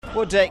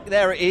Well, Dick,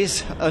 there it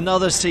is,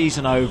 another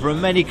season over, and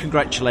many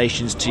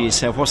congratulations to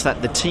yourself. What's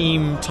that, the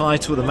team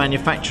title, the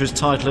manufacturer's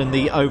title, and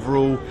the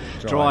overall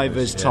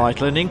driver's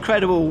title? An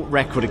incredible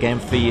record again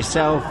for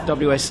yourself,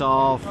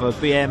 WSR, for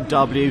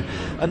BMW.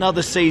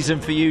 Another season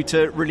for you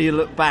to really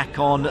look back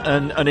on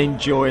and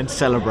enjoy and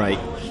celebrate.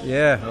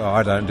 Yeah, well,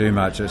 I don't do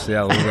much, it's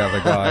all the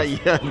other guys.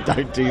 Yeah,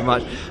 don't do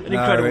much. An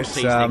incredible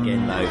season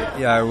again, though.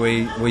 Yeah,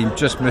 we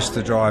just missed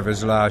the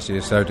drivers last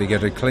year, so to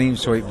get a clean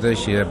sweep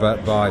this year,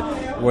 but by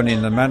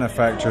winning the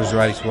manufacturer's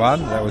race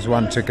 1, that was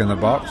one tick in the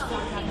box.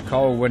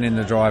 Cole winning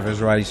the driver's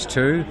race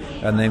 2,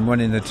 and then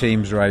winning the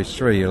team's race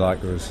 3.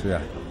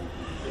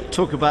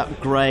 Talk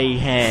about grey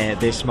hair,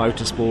 this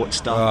motorsport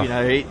stuff.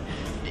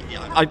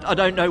 I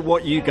don't know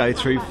what you go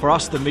through. For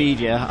us, the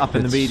media, up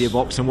in the media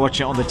box and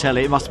watching it on the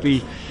telly, it must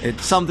be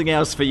something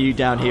else for you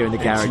down here in the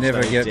garage. It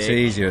never gets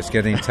easier. It's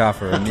getting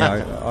tougher. And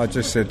I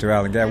just said to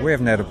Alan Gow, we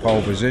haven't had a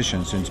pole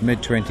position since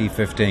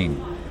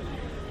mid-2015.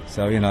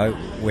 So,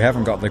 we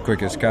haven't got the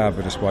quickest car,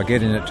 but it's by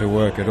getting it to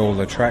work at all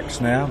the tracks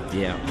now,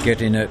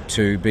 getting it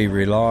to be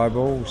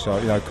reliable.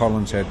 So,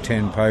 Colin's had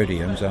 10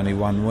 podiums, only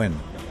one win.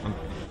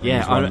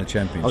 Yeah, won the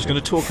championship. I was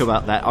going to talk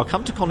about that. I'll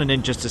come to Colin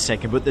in just a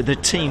second, but the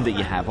team that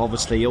you have,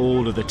 obviously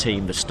all of the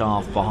team, the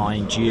staff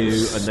behind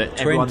you, and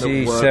everyone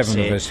that works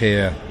 27 of us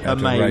here at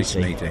the race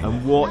meeting.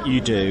 And what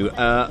you do,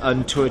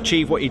 and to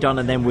achieve what you've done,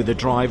 and then with the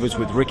drivers,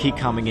 with Ricky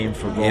coming in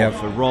for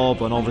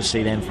Rob, and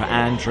obviously then for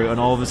Andrew, and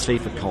obviously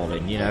for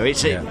Colin.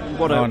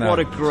 What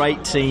a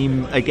great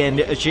team again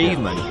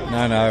achievement.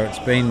 No,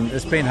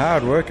 it's been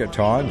hard work at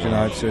times.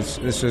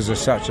 This is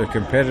such a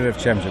competitive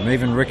championship. And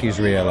even Ricky's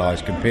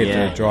realised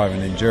competitive driving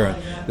endurance.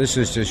 This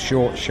is just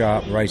short,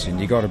 sharp racing.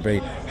 You've got to be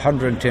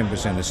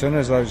 110%. As soon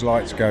as those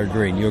lights go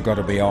green, you've got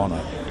to be on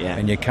it. Yeah.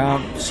 And you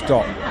can't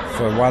stop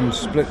for one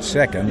split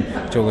second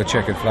till the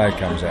checkered flag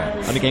comes out.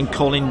 And again,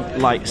 Colin,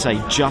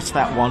 just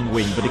that one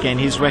win. But again,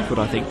 his record,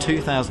 I think,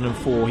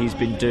 2004, he's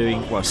been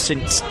doing,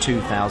 since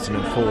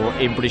 2004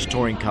 in British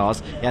touring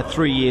cars. He had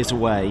 3 years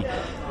away.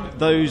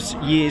 Those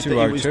years that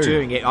he was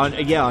doing it,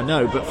 I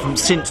know, but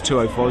since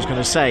 2004, I was going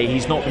to say,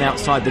 he's not been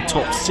outside the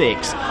top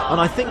 6, and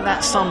I think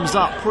that sums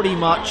up pretty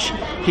much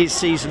his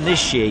season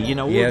this year.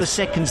 All the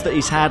seconds that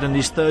he's had and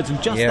his thirds,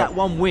 and just that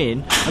one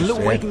win, and look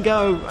what he can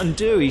go and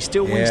do. He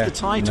still wins the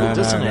title,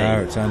 doesn't he?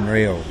 No, it's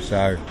unreal.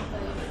 So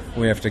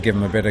we have to give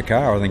him a better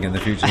car, I think, in the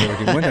future, so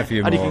we can win a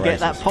few more races. And if you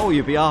get races. that pole,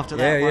 you'll be after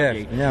that, won't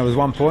you? Yeah, it was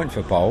 1 point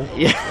for pole.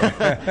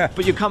 Yeah,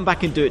 but you'll come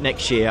back and do it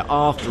next year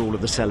after all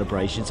of the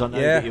celebrations. I know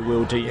that you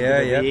will do.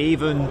 You'll be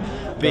even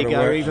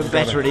bigger, even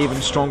better, and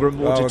even stronger and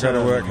more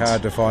determined. We've got to work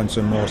hard to find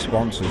some more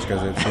sponsors,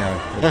 because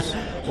it's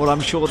well, I'm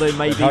sure there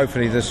may be.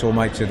 Hopefully this will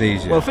make it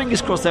easier. Well,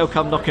 fingers crossed they'll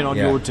come knocking on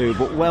your door.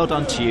 But well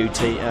done to you,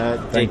 Dick.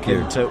 Thank you.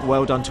 And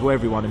well done to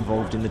everyone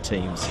involved in the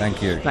teams.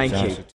 Thank you. Thank you.